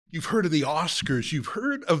You've heard of the Oscars, you've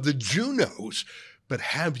heard of the Junos, but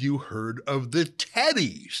have you heard of the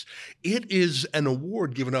Teddies? It is an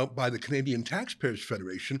award given out by the Canadian Taxpayers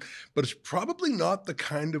Federation, but it's probably not the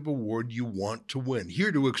kind of award you want to win.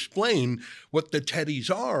 Here to explain what the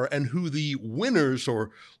Teddies are and who the winners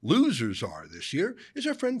or losers are this year is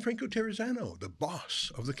our friend Franco Terrazzano, the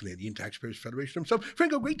boss of the Canadian Taxpayers Federation himself.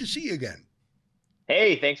 Franco, great to see you again.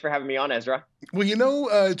 Hey, thanks for having me on, Ezra. Well,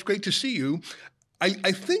 it's great to see you.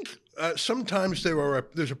 I think sometimes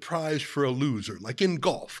there's a prize for a loser. Like in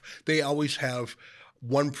golf, they always have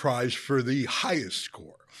one prize for the highest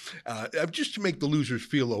score, just to make the losers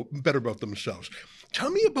feel better about themselves.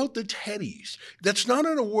 Tell me about the Teddies. That's not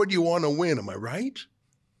an award you want to win, am I right?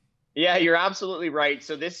 Yeah, you're absolutely right.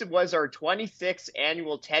 So this was our 26th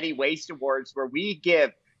annual Teddy Waste Awards, where we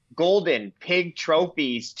give golden pig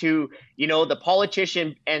trophies to, the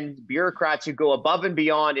politician and bureaucrats who go above and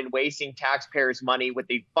beyond in wasting taxpayers' money with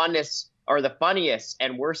the funniest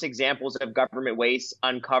and worst examples of government waste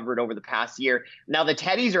uncovered over the past year. Now, the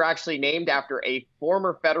Teddies are actually named after a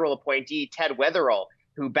former federal appointee, Ted Weatherall,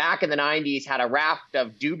 who back in the 90s had a raft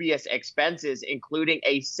of dubious expenses, including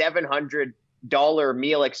a $700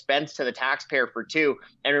 meal expense to the taxpayer for two.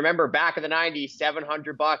 And remember, back in the 90s,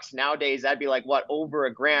 $700. Nowadays, that'd be like, over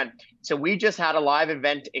 $1,000. So we just had a live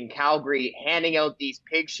event in Calgary handing out these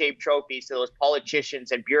pig-shaped trophies to those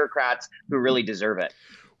politicians and bureaucrats who really deserve it.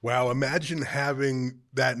 Wow, imagine having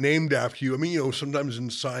that named after you. I mean, sometimes in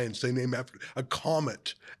science, they name after a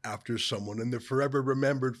comet after someone, and they're forever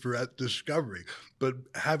remembered for that discovery. But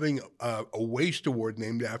having a waste award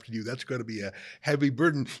named after you, that's going to be a heavy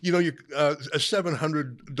burden. A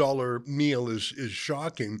 $700 meal is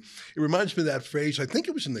shocking. It reminds me of that phrase, I think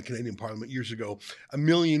it was in the Canadian Parliament years ago, $1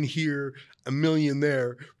 million here, $1 million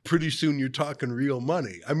there. Pretty soon you're talking real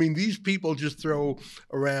money. I mean, these people just throw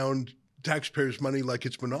around taxpayers' money like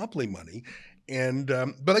it's monopoly money. And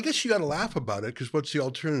but I guess you got to laugh about it, because what's the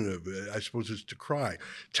alternative? I suppose it's to cry.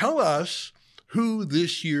 Tell us who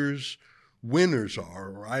this year's winners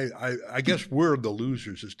are. Or I guess we're the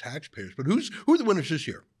losers as taxpayers, but who are the winners this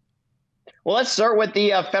year? Well, let's start with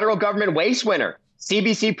the federal government waste winner,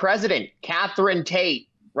 CBC President Catherine Tate,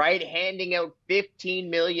 right? Handing out $15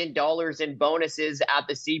 million in bonuses at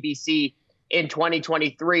the CBC in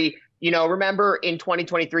 2023. Remember in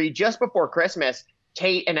 2023, just before Christmas,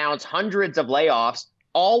 Tate announced hundreds of layoffs,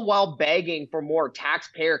 all while begging for more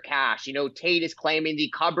taxpayer cash. Tate is claiming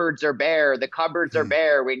the cupboards are bare. The cupboards are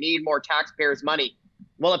bare. We need more taxpayers' money.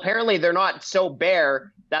 Well, apparently they're not so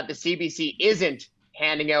bare that the CBC isn't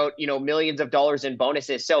handing out, millions of dollars in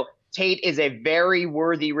bonuses. So Tate is a very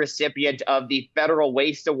worthy recipient of the Federal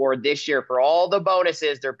Waste Award this year for all the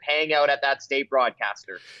bonuses they're paying out at that state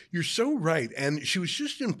broadcaster. You're so right. And she was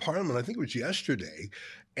just in Parliament, I think it was yesterday,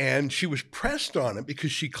 and she was pressed on it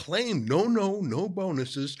because she claimed no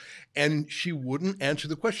bonuses, and she wouldn't answer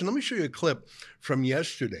the question. Let me show you a clip from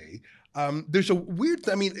yesterday. There's a weird,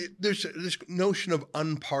 there's this notion of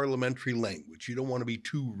unparliamentary language. You don't want to be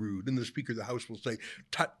too rude. And the Speaker of the House will say,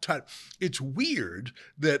 tut, tut. It's weird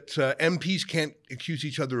that MPs can't accuse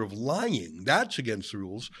each other of lying. That's against the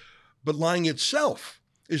rules. But lying itself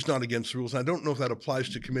is not against the rules. And I don't know if that applies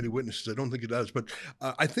to committee witnesses. I don't think it does. But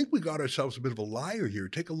I think we got ourselves a bit of a liar here.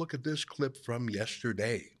 Take a look at this clip from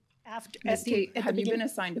yesterday. Ms. Tate, have you been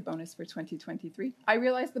assigned a bonus for 2023? I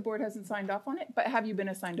realize the board hasn't signed off on it, but have you been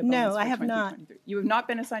assigned a bonus for 2023? No, I have not. You have not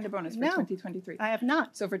been assigned a bonus for 2023? I have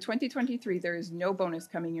not. So for 2023, there is no bonus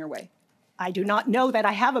coming your way. I do not know that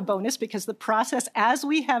I have a bonus, because the process, as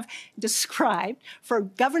we have described, for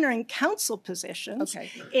governor and council positions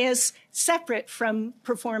is separate from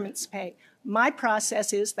performance pay. My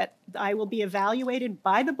process is that I will be evaluated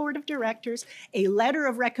by the board of directors. A letter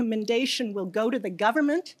of recommendation will go to the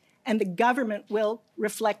government, and the government will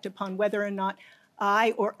reflect upon whether or not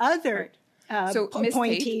I or other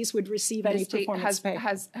appointees would receive any performance pay.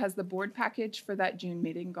 Has the board package for that June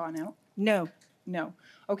meeting gone out? No.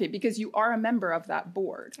 Okay, because you are a member of that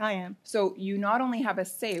board. I am. So you not only have a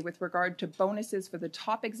say with regard to bonuses for the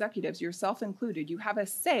top executives, yourself included, you have a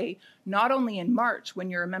say not only in March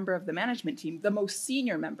when you're a member of the management team, the most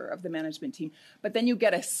senior member of the management team, but then you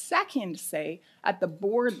get a second say at the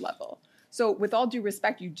board level. So with all due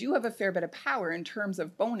respect, you do have a fair bit of power in terms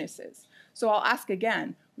of bonuses. So I'll ask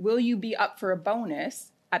again, will you be up for a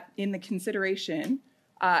bonus in the consideration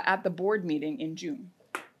at the board meeting in June?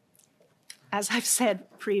 As I've said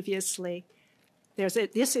previously,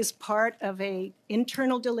 this is part of an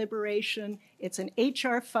internal deliberation. It's an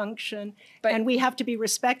HR function, and we have to be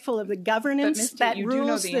respectful of the governance that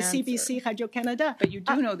rules the CBC Radio-Canada. But you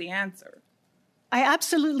do know the answer. I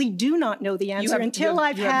absolutely do not know the answer until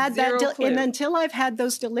I've had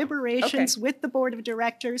those deliberations with the board of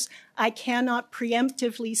directors. I cannot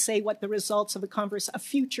preemptively say what the results of a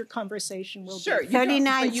future conversation will be. Sure, 39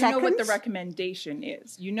 seconds. You know what the recommendation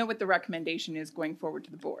is. You know what the recommendation is going forward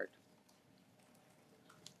to the board.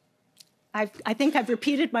 I think I've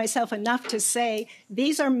repeated myself enough to say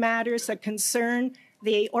these are matters that concern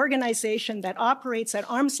the organization that operates at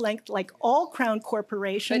arm's length like all Crown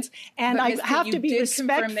corporations, and I have to be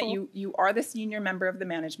respectful. Confirm that you are the senior member of the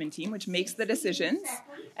management team, which makes the decisions,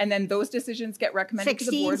 and then those decisions get recommended to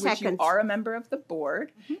the board, which you are a member of the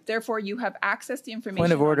board. Therefore, you have access to information.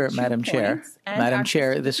 Point of order, Madam Chair. Madam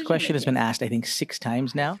Chair, this question has been asked, I think, 6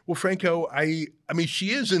 times now. Well, Franco, I mean, she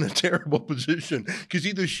is in a terrible position because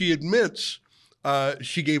either she admits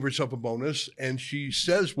she gave herself a bonus and she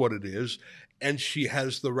says what it is, and she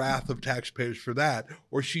has the wrath of taxpayers for that,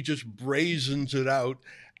 or she just brazens it out.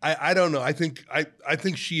 I don't know. I think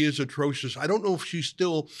she is atrocious. I don't know if she's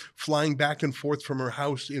still flying back and forth from her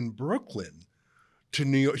house in Brooklyn to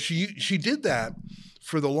New York. She did that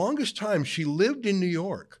for the longest time. She lived in New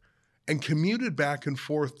York and commuted back and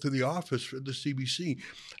forth to the office for the CBC.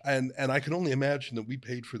 And I can only imagine that we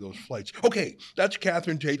paid for those flights. Okay, that's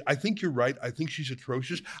Catherine Tate. I think you're right. I think she's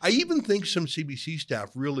atrocious. I even think some CBC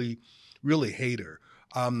staff really hate her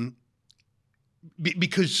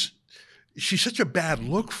because she's such a bad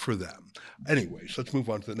look for them. Anyways, let's move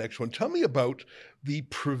on to the next one. Tell me about the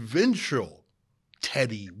provincial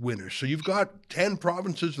Teddy winners. So you've got 10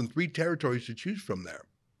 provinces and 3 territories to choose from there.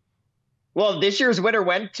 Well, this year's winner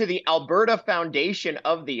went to the Alberta Foundation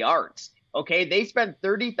of the Arts. Okay, they spent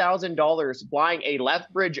 $30,000 flying a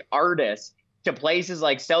Lethbridge artist to places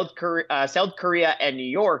like South Korea and New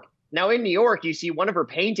York. Now, in New York, you see one of her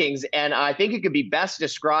paintings, and I think it could be best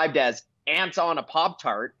described as ants on a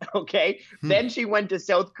Pop-Tart, okay? Then she went to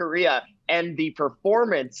South Korea, and the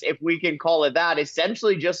performance, if we can call it that,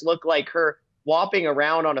 essentially just looked like her flopping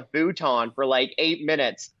around on a futon for like 8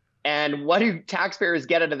 minutes. And what do taxpayers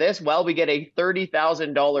get out of this? Well, we get a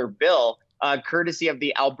 $30,000 bill, courtesy of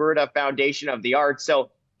the Alberta Foundation of the Arts.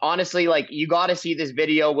 So honestly, like, you got to see this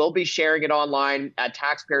video. We'll be sharing it online at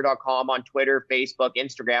taxpayer.com, on Twitter, Facebook,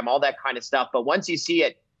 Instagram, all that kind of stuff. But once you see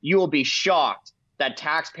it, you will be shocked that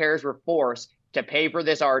taxpayers were forced to pay for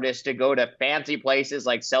this artist to go to fancy places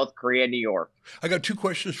like South Korea and New York. I got 2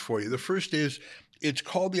 questions for you. The first is, it's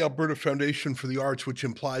called the Alberta Foundation for the Arts, which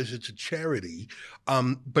implies it's a charity.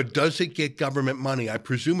 But does it get government money? I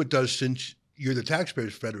presume it does, since you're the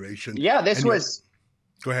Taxpayers Federation. Yeah, this was...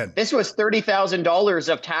 Go ahead. This was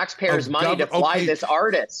 $30,000 of taxpayers' money to fly this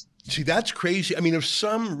artist. See, that's crazy. I mean, if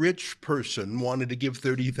some rich person wanted to give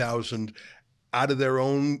 $30,000 out of their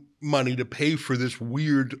own money to pay for this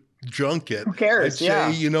weird junket, who cares?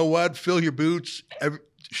 I'd say, you know what? Fill your boots.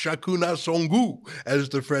 Chacun a son goût, as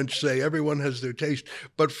the French say. Everyone has their taste.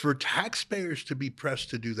 But for taxpayers to be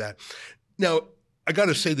pressed to do that. Now, I got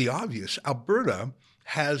to say the obvious. Alberta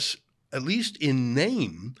has, at least in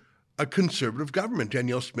name, a conservative government,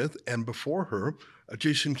 Danielle Smith, and before her,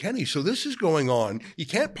 Jason Kenney. So this is going on. You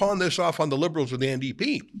can't pawn this off on the Liberals or the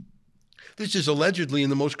NDP. This is allegedly in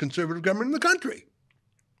the most conservative government in the country.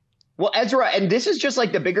 Well, Ezra, and this is just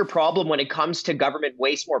like the bigger problem when it comes to government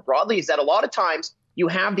waste more broadly, is that a lot of times you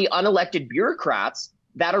have the unelected bureaucrats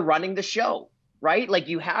that are running the show, right? Like,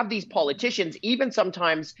 you have these politicians, even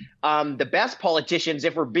sometimes the best politicians,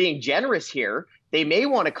 if we're being generous here, they may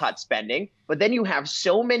want to cut spending, but then you have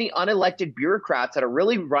so many unelected bureaucrats that are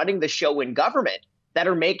really running the show in government that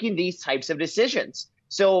are making these types of decisions.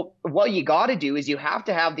 So what you got to do is you have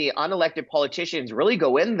to have the unelected politicians really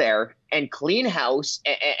go in there and clean house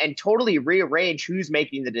and totally rearrange who's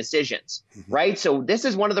making the decisions, right? So this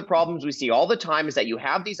is one of the problems we see all the time, is that you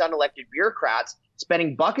have these unelected bureaucrats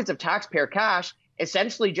spending buckets of taxpayer cash,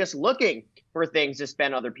 essentially just looking for things to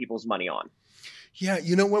spend other people's money on. Yeah,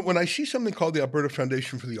 you know what? When I see something called the Alberta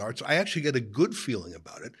Foundation for the Arts, I actually get a good feeling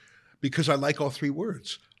about it because I like all 3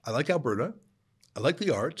 words. I like Alberta, I like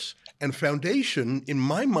the arts, and foundation. In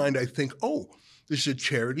my mind, I think, oh, this is a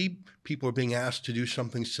charity. People are being asked to do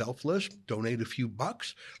something selfless, donate a few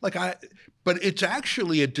bucks. But it's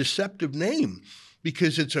actually a deceptive name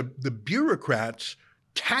because it's the bureaucrats'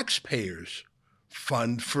 taxpayers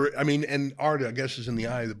fund for, and art, I guess, is in the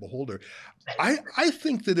eye of the beholder. I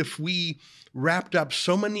think that if we wrapped up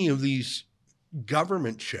so many of these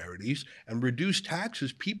government charities and reduced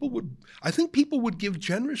taxes, people would give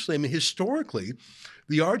generously. I mean, historically,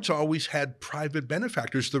 the arts always had private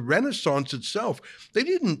benefactors. The Renaissance itself, they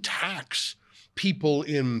didn't tax people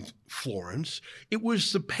in Florence. It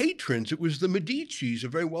was the patrons. It was the Medicis, a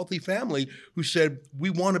very wealthy family, who said, we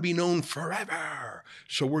want to be known forever,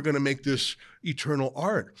 so we're going to make this eternal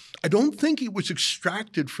art. I don't think it was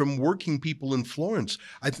extracted from working people in Florence.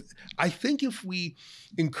 I think if we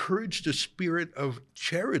encouraged a spirit of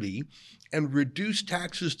charity and reduced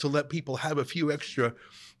taxes to let people have a few extra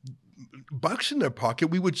bucks in their pocket,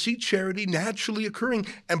 we would see charity naturally occurring.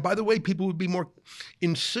 And by the way, people would be more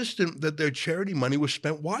insistent that their charity money was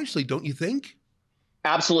spent wisely, don't you think?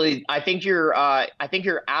 Absolutely. I think you're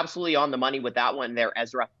absolutely on the money with that one there,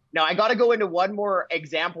 Ezra. Now, I got to go into one more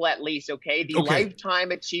example at least, okay? The Lifetime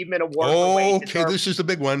Achievement Award. Okay, this is the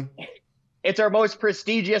big one. It's our most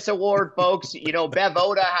prestigious award, folks. You know, Bev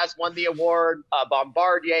Oda has won the award,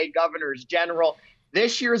 Bombardier, Governors General.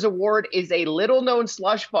 This year's award is a little-known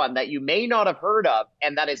slush fund that you may not have heard of,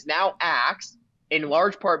 and that is now axed, in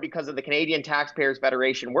large part because of the Canadian Taxpayers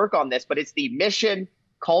Federation work on this, but it's the Mission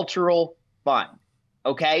Cultural Fund.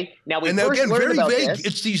 Okay? Now, very vague.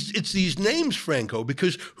 It's these names, Franco,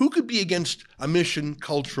 because who could be against a Mission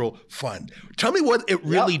Cultural Fund? Tell me what it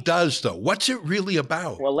really does, though. What's it really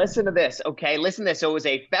about? Well, listen to this, okay? Listen to this. So it was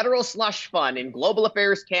a federal slush fund in Global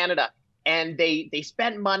Affairs Canada, and they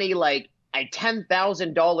spent money like a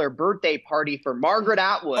 $10,000 birthday party for Margaret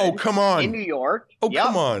Atwood. Oh, come on. In New York.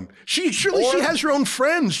 Come on. She has her own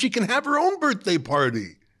friends. She can have her own birthday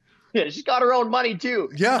party. Yeah, she's got her own money too.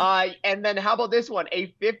 Yeah. And then how about this one?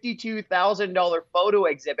 A $52,000 photo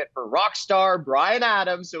exhibit for rock star Bryan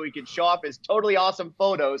Adams, so he can show off his totally awesome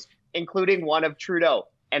photos, including one of Trudeau.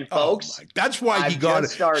 And folks, that's why he got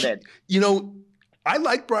it started. You know, I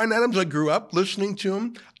like Bryan Adams. I grew up listening to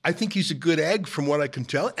him. I think he's a good egg from what I can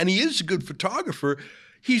tell, and he is a good photographer.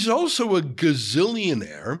 He's also a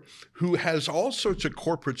gazillionaire who has all sorts of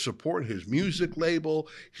corporate support, his music label.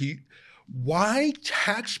 Why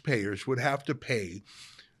taxpayers would have to pay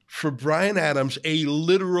for Bryan Adams, a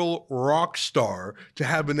literal rock star, to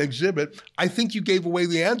have an exhibit? I think you gave away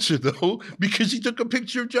the answer, though, because he took a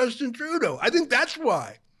picture of Justin Trudeau. I think that's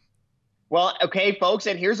why. Well, okay, folks,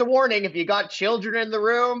 and here's a warning. If you got children in the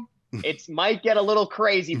room, it might get a little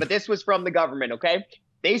crazy, but this was from the government, okay?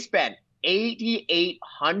 They spent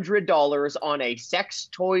 $8,800 on a sex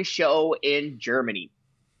toy show in Germany.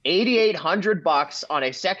 $8,800 on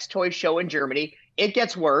a sex toy show in Germany. It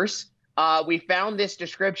gets worse. We found this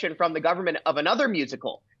description from the government of another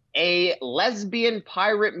musical, a lesbian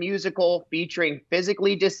pirate musical featuring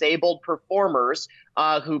physically disabled performers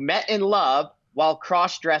who met in love while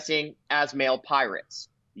cross-dressing as male pirates.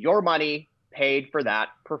 Your money paid for that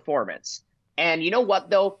performance. And you know what,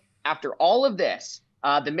 though? After all of this,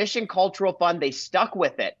 the Mission Cultural Fund, they stuck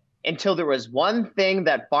with it until there was one thing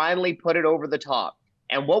that finally put it over the top.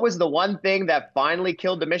 And what was the one thing that finally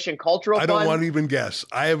killed the Mission Cultural Fund? I don't want to even guess.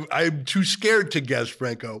 I'm too scared to guess,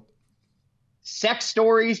 Franco. Sex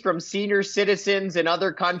stories from senior citizens in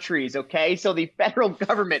other countries, okay? So the federal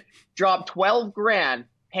government dropped 12 grand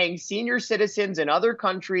paying senior citizens in other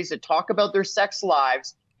countries to talk about their sex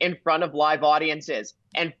lives in front of live audiences.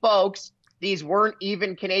 And folks, these weren't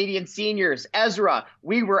even Canadian seniors. Ezra,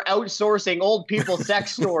 we were outsourcing old people's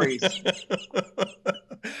sex stories.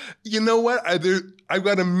 You know what? I've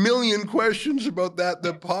got a million questions about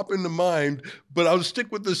that pop into mind, but I'll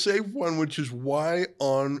stick with the safe one, which is why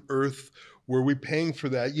on earth were we paying for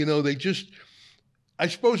that? You know, I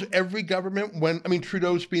suppose every government,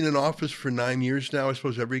 Trudeau's been in office for 9 years now. I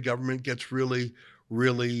suppose every government gets really,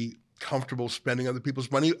 really comfortable spending other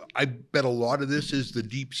people's money. I bet a lot of this is the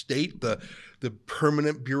deep state, the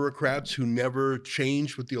permanent bureaucrats who never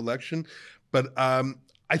change with the election. But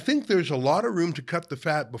I think there's a lot of room to cut the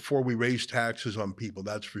fat before we raise taxes on people.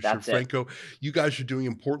 That's for sure. Franco, you guys are doing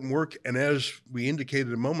important work. And as we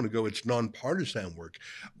indicated a moment ago, it's nonpartisan work.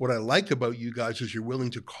 What I like about you guys is you're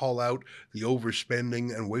willing to call out the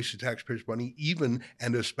overspending and waste of taxpayers' money, even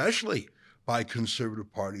and especially by conservative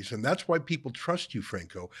parties. And that's why people trust you,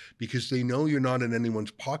 Franco, because they know you're not in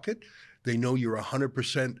anyone's pocket. They know you're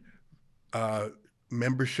 100%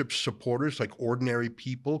 membership supporters, like ordinary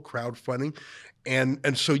people, crowdfunding.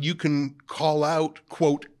 And so you can call out,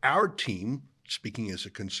 quote, our team, speaking as a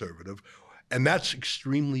conservative, and that's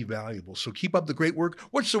extremely valuable. So keep up the great work.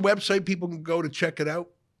 What's the website people can go to check it out?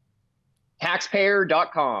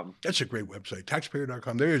 Taxpayer.com. That's a great website,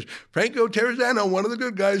 taxpayer.com. There's Franco Terrazzano, one of the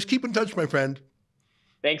good guys. Keep in touch, my friend.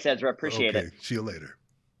 Thanks, Ezra. Appreciate it. See you later.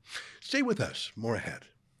 Stay with us. More ahead.